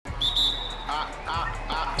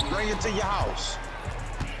Bring it to your house.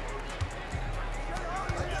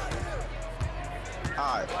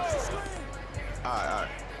 All right.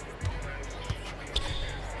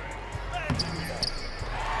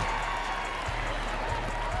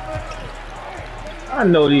 I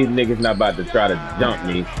know these niggas not about to try to jump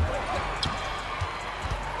me.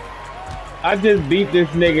 I just beat this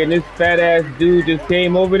nigga and this fat ass dude just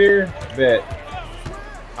came over there. Bet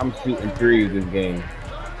I'm shooting threes this game.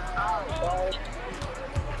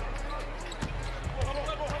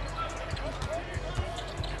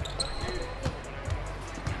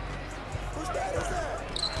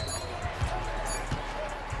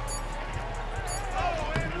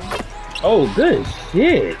 Oh, good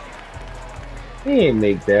shit. He didn't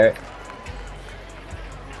make that.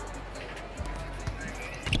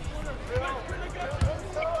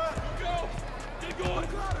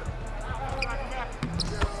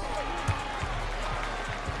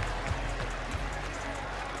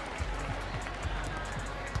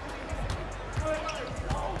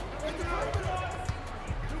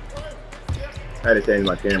 I had to change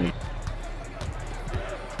my camera.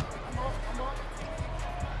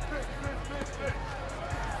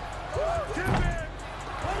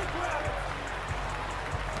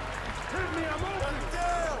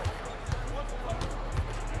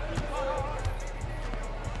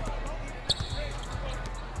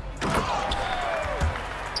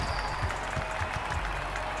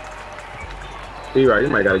 See, right, you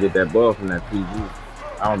might gotta get that ball from that TV.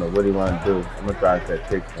 I don't know what he want to do. I'm gonna try to set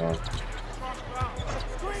six on.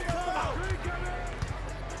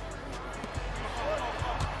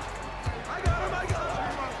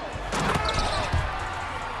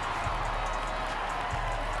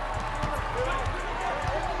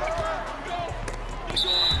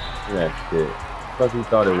 That shit. What the fuck he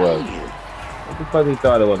thought it was? What the fuck he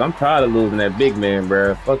thought it was? I'm tired of losing that big man,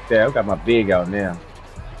 bro. Fuck that. I got my big out now.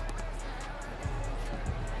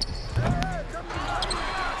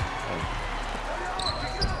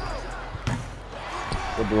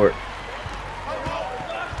 Good board.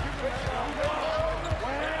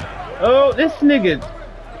 Oh, this nigga.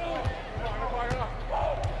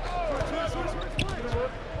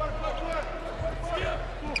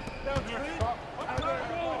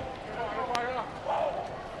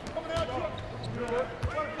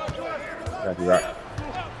 Got you right.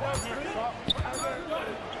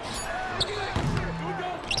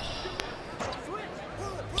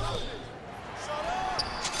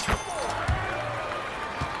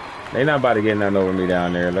 They not about to get nothing over me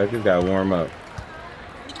down there. Let's just gotta warm up.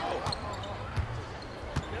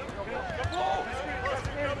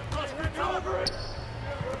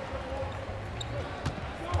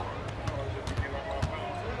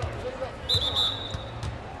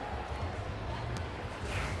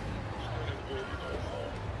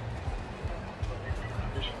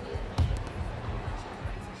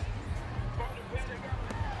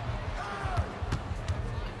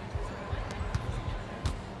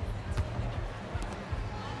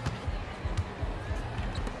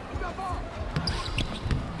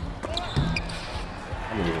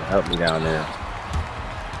 Help me down there.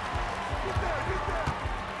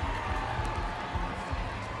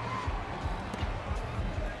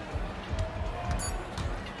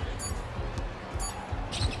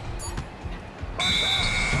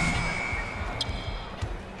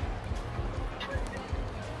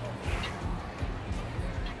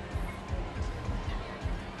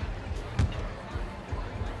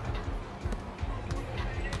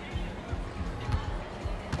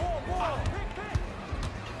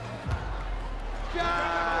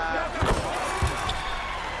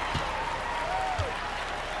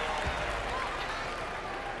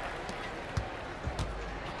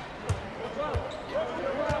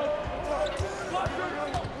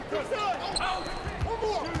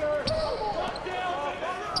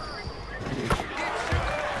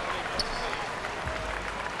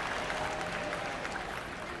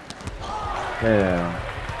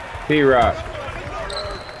 Yeah. P-Rock.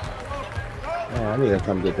 Man, I need to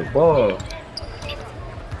come get the ball.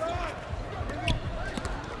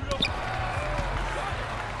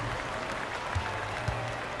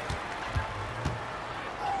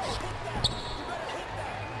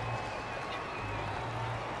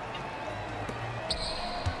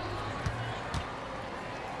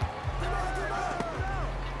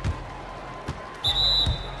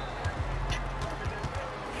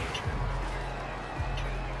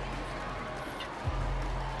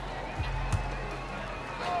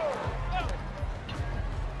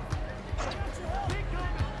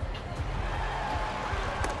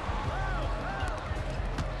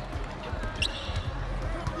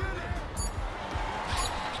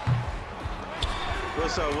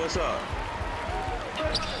 What's up? What's up?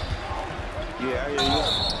 Yeah, I hear you.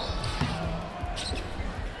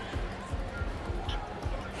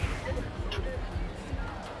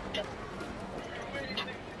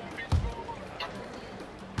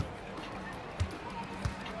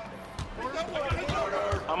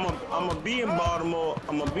 I'm gonna be in Baltimore.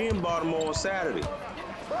 I'm gonna be in Baltimore on Saturday.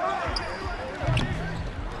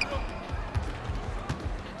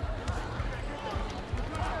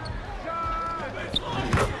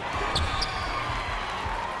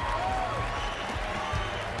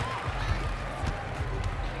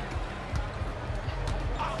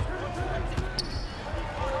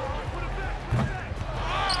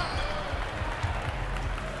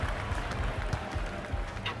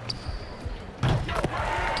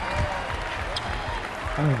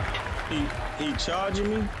 He charging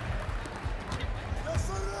me?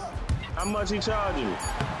 How much he charging me?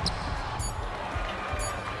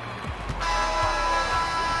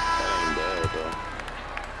 That ain't bad, though.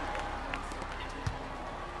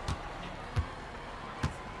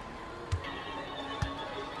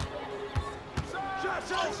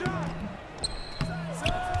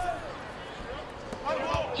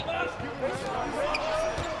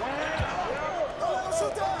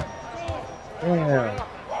 Damn.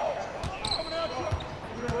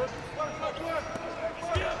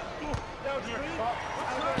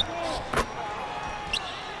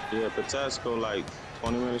 Yeah, Patasco like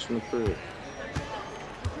 20 minutes from the crib.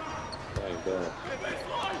 Like that.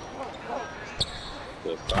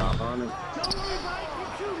 The 500. Alright.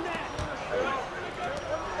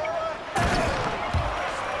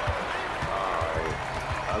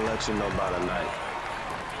 I'll let you know by the night.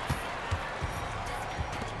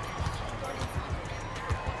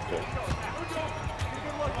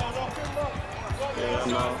 Yeah, I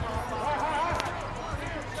know.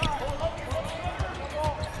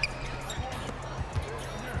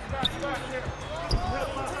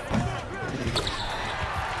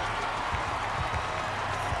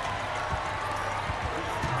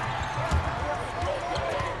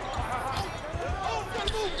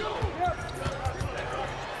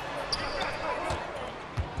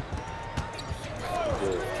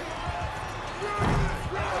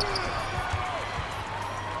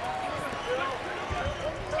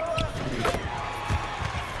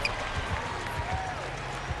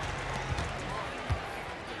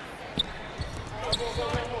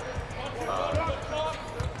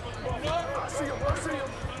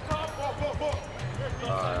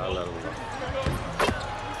 Alright, I'll let him know.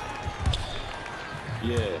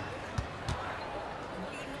 Yeah.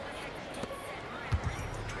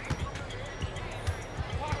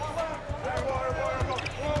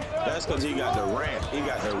 That's because he got the ramp. He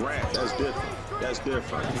got the ramp. That's different. That's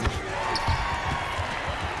different.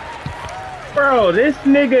 Bro, this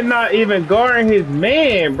nigga not even guarding his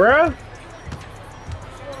man, bro.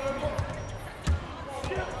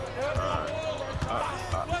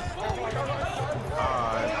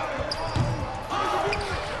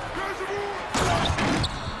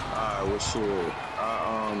 Shit,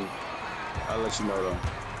 I'll let you know though.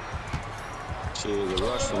 Shit, the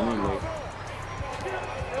rush for me, nigga.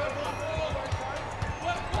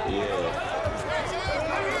 Yeah.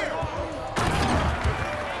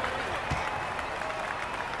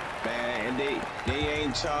 Man, and they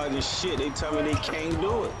ain't charging shit. They tell me they can't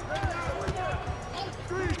do it.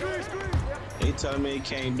 They tell me they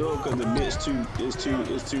can't do it because the bitch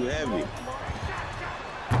it's too heavy.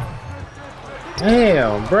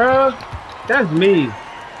 Damn, bro. That's me.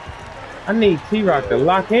 I need T-Rock to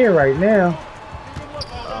lock in right now.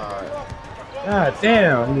 God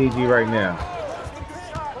damn, I need you right now.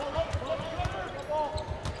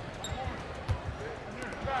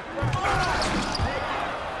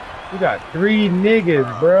 We got 3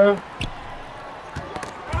 niggas, bro.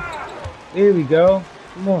 Here we go.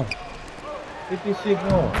 Come on. Get this shit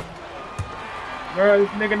going. Bro, this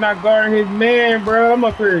nigga not guarding his man, bro. I'm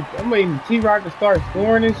up here. I'm waiting for T-Rock to start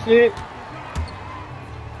scoring and shit.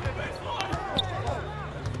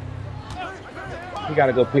 He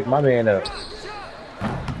gotta go pick my man up.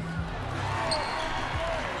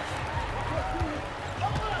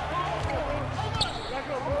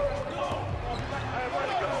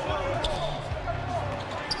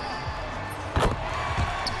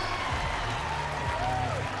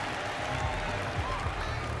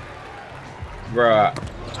 Bruh,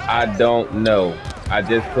 I don't know. I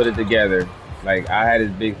just put it together. Like, I had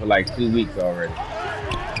his big for like 2 weeks already.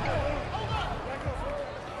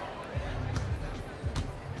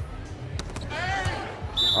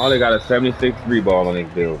 I only got a 76 3 ball on his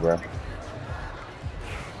bill, bro.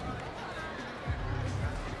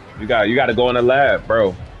 You got to go in the lab,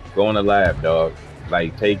 bro. Go in the lab, dog.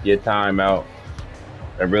 like take your time out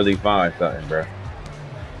and really find something, bro.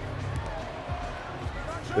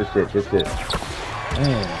 Good shit, good shit.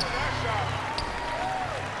 Man.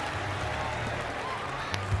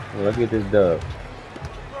 Well, let's get this dub.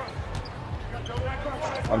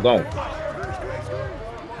 I'm going.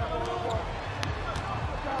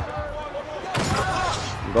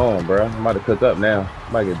 I'm going, bro. I'm about to cook up now. I'm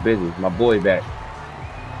about to get busy. My boy back.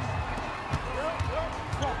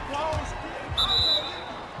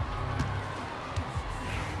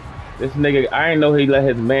 This nigga, I ain't know he let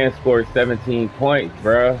his man score 17 points,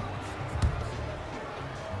 bro.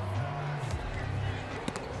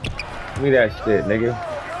 Give me that shit, nigga.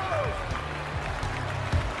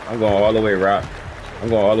 I'm going all the way rock. I'm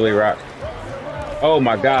going all the way rock. Oh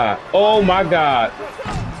my god. Oh my god.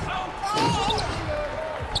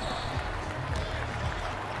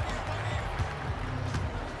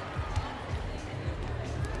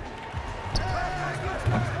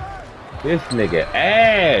 This nigga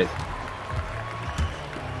ass.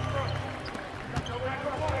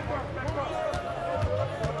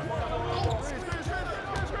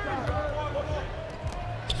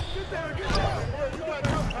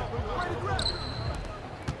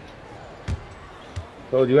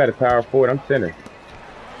 Told you had a power forward. I'm center.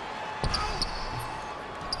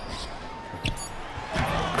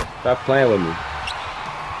 Stop playing with me.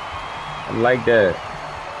 I'm like that.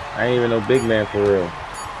 I ain't even no big man for real.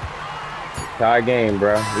 Tie game,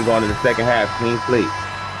 bro. We going to the second half. Clean slate.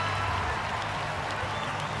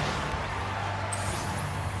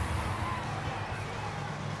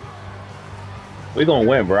 We gonna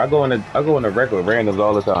win, bro. I go in the record randoms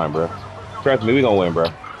all the time, bro. Trust me, we gonna win, bro.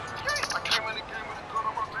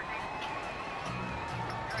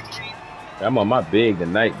 I'm on my big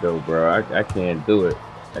tonight, though, bro. I can't do it.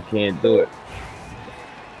 I can't do it.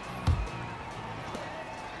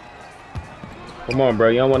 Come on, bro.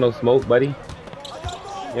 You don't want no smoke, buddy.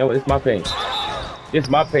 You know what? It's my paint. It's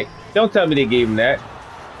my paint. Don't tell me they gave him that.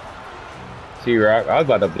 T-Rock. I was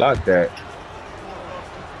about to block that.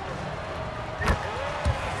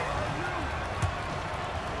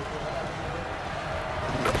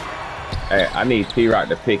 Hey, I need T-Rock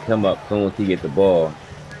to pick him up as soon as he gets the ball.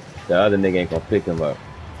 The other nigga ain't gonna pick him up.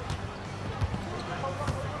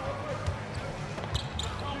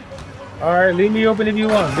 Alright, leave me open if you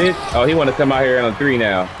want, bitch. Oh, he wanna come out here on 3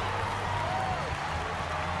 now.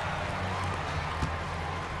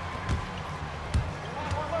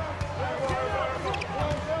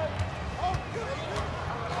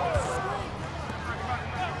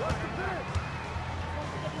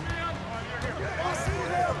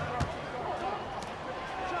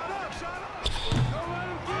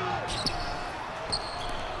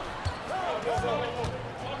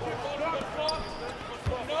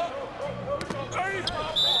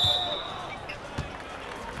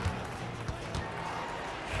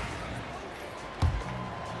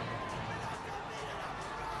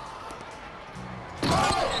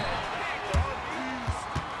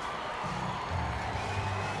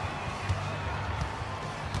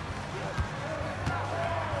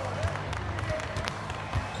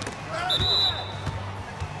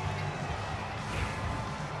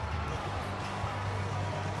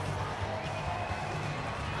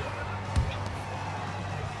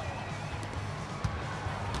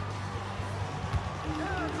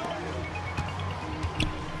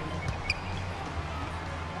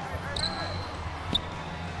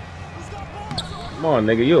 Come on,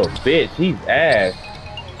 nigga, you a bitch. He's ass.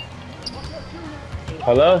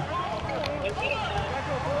 Hello?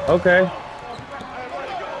 Okay.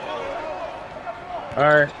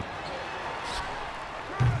 Alright.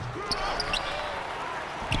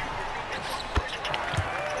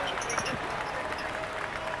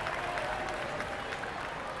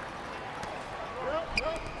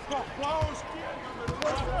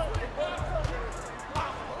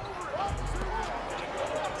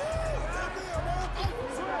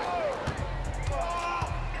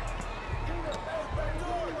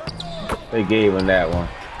 They gave him that one.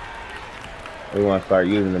 We want to start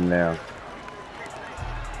using them now.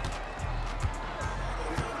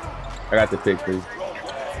 I got the pick, please.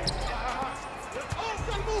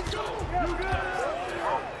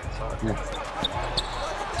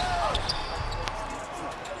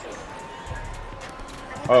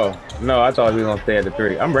 Oh, no, I thought we were going to stay at the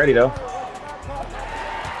 3. I'm ready, though.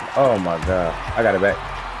 Oh, my God. I got it back.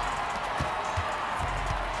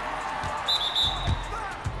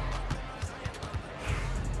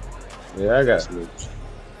 Yeah, I got it.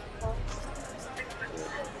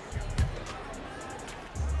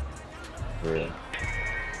 Yeah.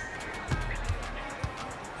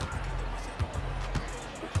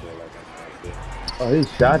 Oh, he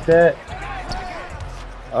shot that?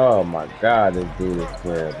 Oh my God, this dude is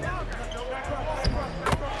terrible.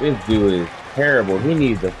 This dude is terrible. He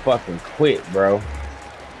needs to fucking quit, bro.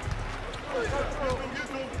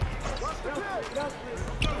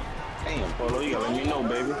 Damn, Polo, you gotta let me know,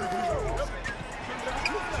 baby.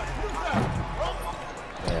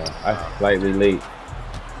 Yeah, I'm slightly late.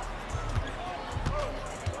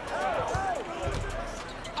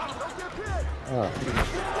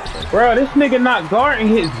 Bro, this nigga not guarding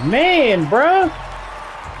his man, bro.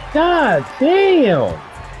 God damn.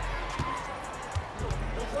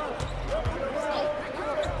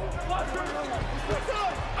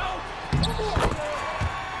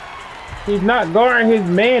 He's not guarding his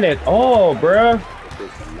man at all, bro.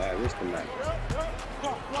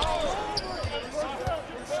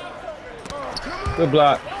 Good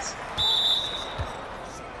block.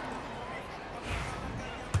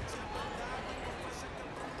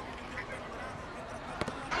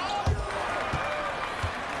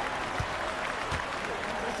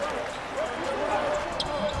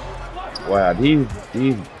 Wow, these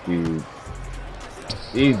dudes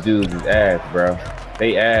is ass, bro.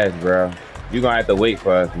 They ass, bro. You gonna have to wait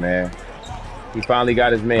for us, man. He finally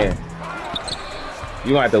got his man.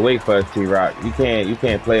 You gonna have to wait for us, T-Rock. You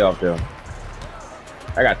can't play off them.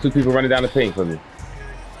 I got 2 people running down the paint for me.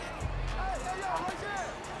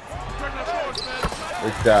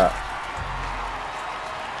 Good shot.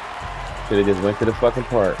 Should've just went to the fucking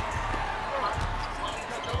park.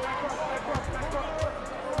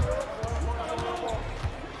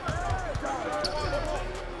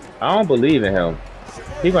 I don't believe in him.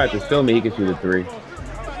 He gonna have to show me he can shoot a 3.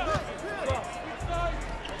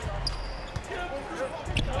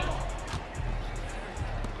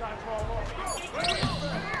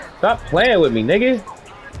 Stop playing with me, nigga.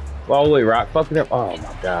 Oh, wait, Rock fucking him. Oh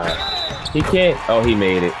my God. He can't. Oh, he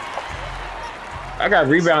made it. I got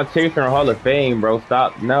rebound chaser in Hall of Fame, bro.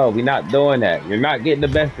 Stop. No, we not doing that. You're not getting the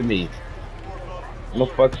best of me. I'm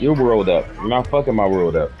gonna fuck your world up. You're not fucking my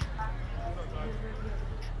world up.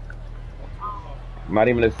 I'm not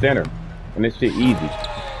even a center. And this shit easy.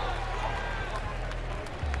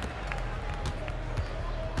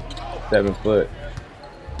 7 foot.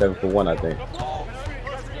 7'1", I think.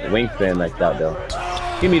 The wingspan maxed out though.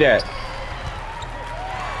 Give me that.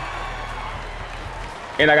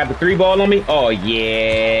 And I got the 3 ball on me. Oh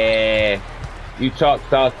yeah. You chalk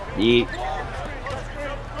sauce. Yeah.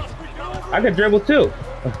 I can dribble too.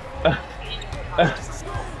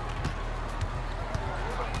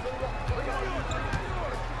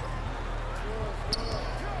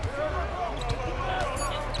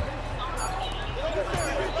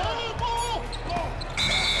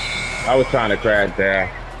 I was trying to crash there.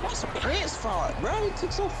 What's Prince fault, bro? He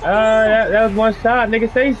took so far. That was one shot. Nigga,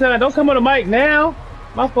 say something. Don't come on the mic now.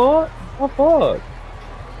 My fault. My fault.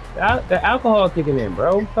 The alcohol kicking in,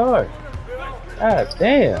 bro. I'm sorry. God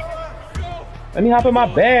damn. Let me hop in my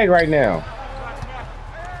bag right now.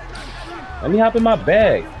 Let me hop in my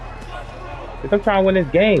bag. Cause I'm trying to win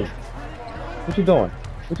this game. What you doing?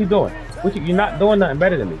 What you doing? You're not doing nothing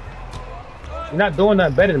better than me. You're not doing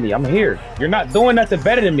nothing better than me. I'm here. You're not doing nothing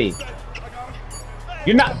better than me.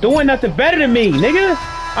 You're not doing nothing better than me, nigga.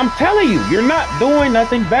 I'm telling you, you're not doing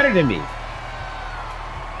nothing better than me.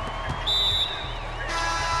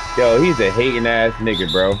 Yo, he's a hating ass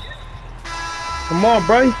nigga, bro. Come on,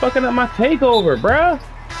 bro. He's fucking up my takeover, bro.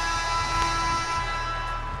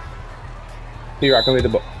 T-Rock, come hit the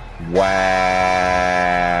ball.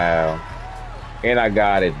 Wow. And I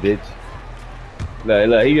got it, bitch.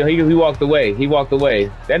 Look, he walked away. He walked away.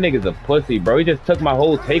 That nigga's a pussy, bro. He just took my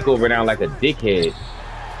whole takeover down like a dickhead.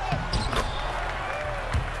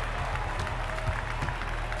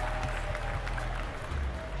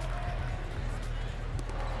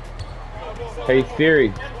 Hey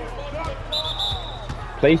Siri,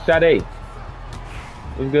 play Sade.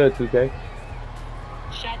 What's good, 2K?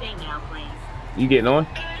 Sade now, please. You getting on?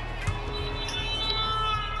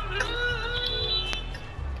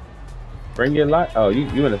 Bring your lot. Oh,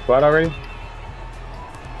 you in the spot already?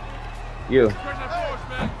 You.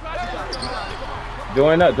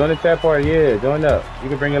 Join up. Join the chat party. Yeah, join up. You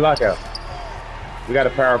can bring your lockout. We got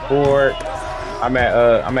a power forward. I'm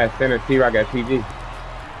at center. T-Rock at PG.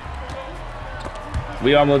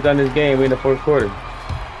 We almost done this game. We in the 4th quarter.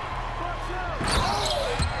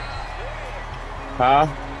 Huh?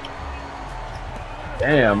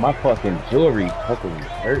 Damn, my fucking jewelry fucking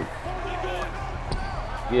hurt.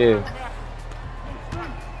 Yeah.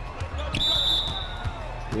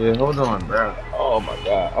 Yeah, hold on, bro. Oh my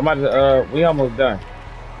God. I'm about to, we almost done.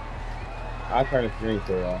 I'll turn the screen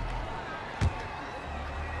share off.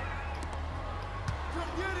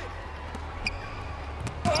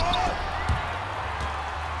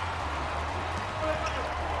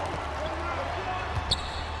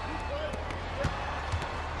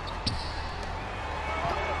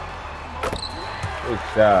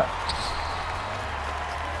 shot.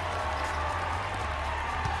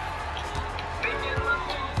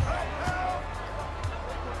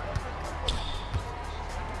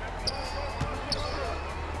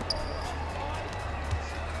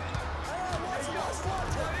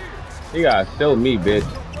 He gotta show me, bitch.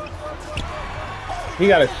 He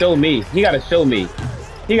gotta show me. He gotta show me.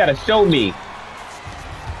 He gotta show me.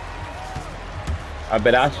 I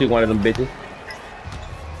bet I'll shoot one of them bitches.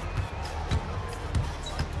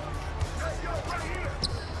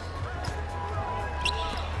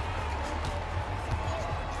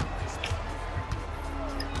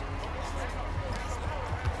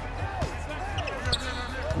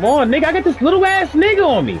 Come on, nigga. I got this little ass nigga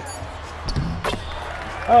on me.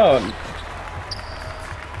 Oh.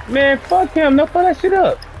 Man, fuck him. No, fuck that shit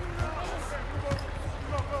up.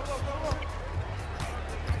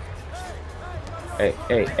 Hey,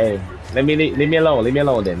 hey, hey. Leave me alone. Leave me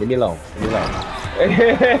alone then. Leave me alone. Leave me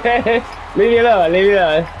alone. Leave me alone. Leave me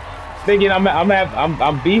alone. Thinking I'm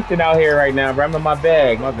beasting out here right now, bro. I'm in my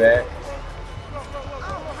bag. My bad.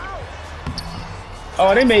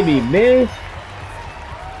 Oh, they made me miss.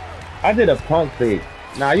 I did a punk fake.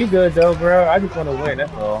 Nah, you good though, bro. I just want to win.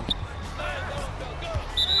 That's all.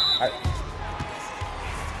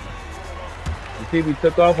 You see, we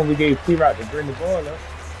took off when we gave T-Rock to bring the ball up.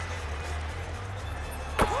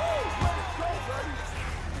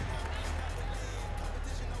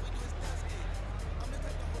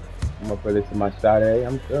 I'm gonna put this in my shot A.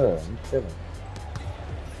 I'm good. I'm chilling.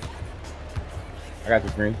 I got the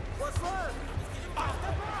screen.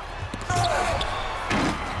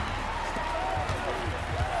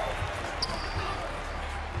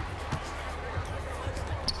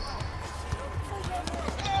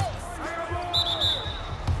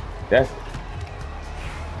 That's it.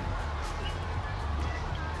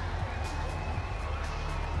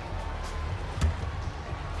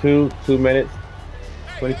 Two minutes,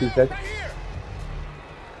 22 seconds.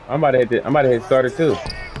 I'm about to hit starter too.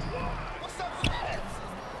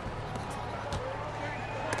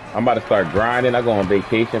 I'm about to start grinding. I go on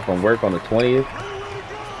vacation from work on the 20th.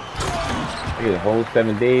 I get a whole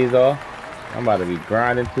 7 days off. I'm about to be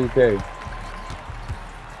grinding 2K.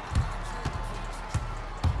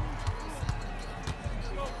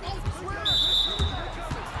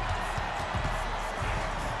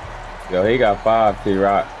 Yo, he got 5,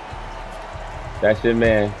 T-Rock. That's your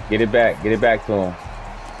man. Get it back. Get it back to him.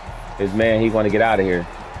 His man, he want to get out of here.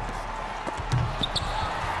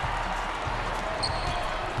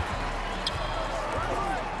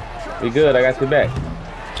 We good. I got your back.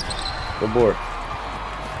 Good board.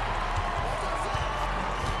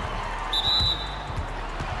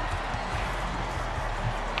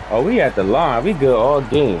 Oh, we at the line. We good all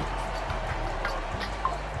game.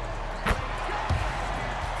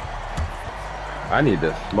 I need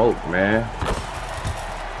to smoke, man.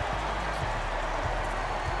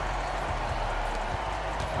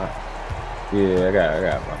 Yeah, I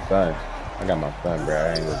got my son. I got my son, bro. I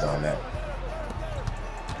ain't gonna doing that.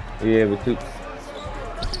 Yeah, but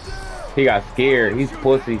he got scared. He's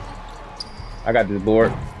pussy. I got this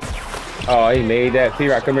board. Oh, he made that.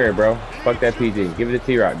 T-Rock, come here, bro. Fuck that PG. Give it to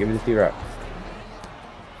T-Rock. Give it to T-Rock.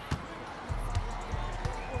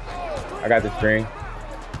 I got the string.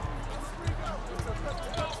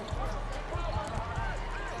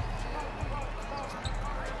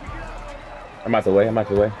 I'm out the way. I'm out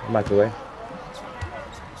the way. I'm out the way.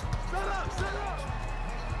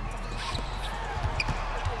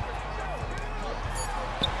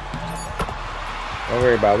 Don't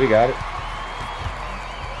worry about it. We got it.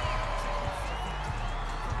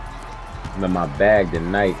 I'm in my bag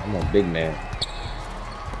tonight. I'm a big man.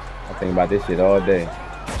 I think about this shit all day.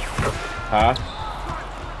 Huh?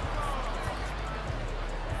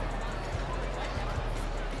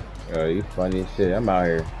 Yo, you funny as shit. I'm out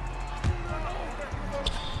here.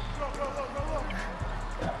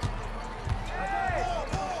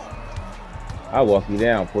 I'll walk you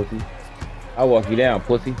down, pussy. I'll walk you down,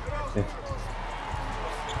 pussy.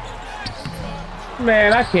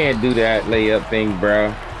 Man, I can't do that layup thing,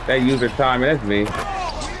 bro. That user timing, that's me.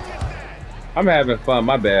 I'm having fun,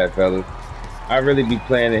 my bad, fellas. I really be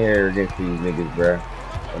playing it here against these niggas, bro.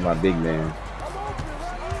 With my big man.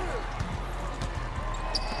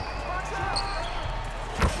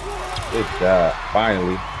 Good job,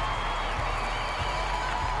 finally.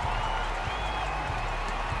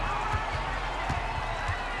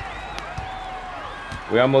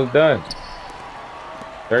 We almost done.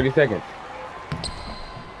 30 seconds.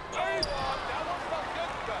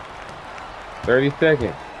 30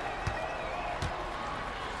 seconds.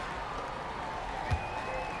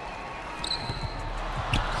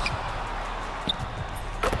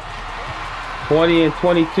 20 and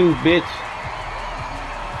 22, bitch.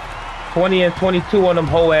 20 and 22 on them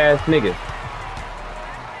hoe ass niggas.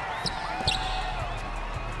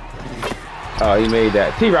 Oh, he made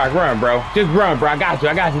that. T-Rock, run, bro. Just run, bro. I got you.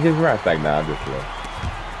 I got you. Just run. It's like, nah, just run.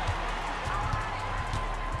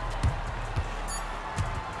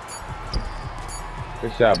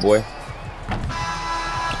 Good shot, boy.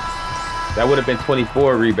 That would have been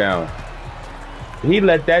 24 rebounds. He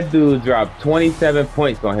let that dude drop 27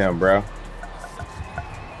 points on him, bro.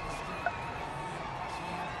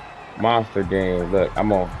 Monster game. Look,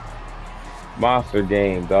 I'm on monster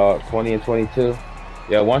game, dog. 20 and 22.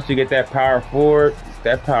 Yeah, once you get that power forward,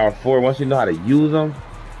 once you know how to use them,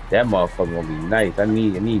 that motherfucker gonna be nice. I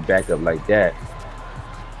need backup like that.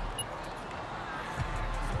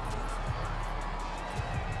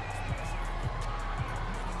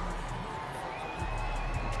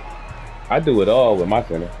 I do it all with my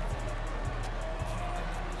center.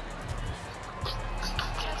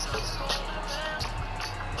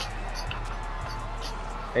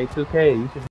 Hey, 2K, you should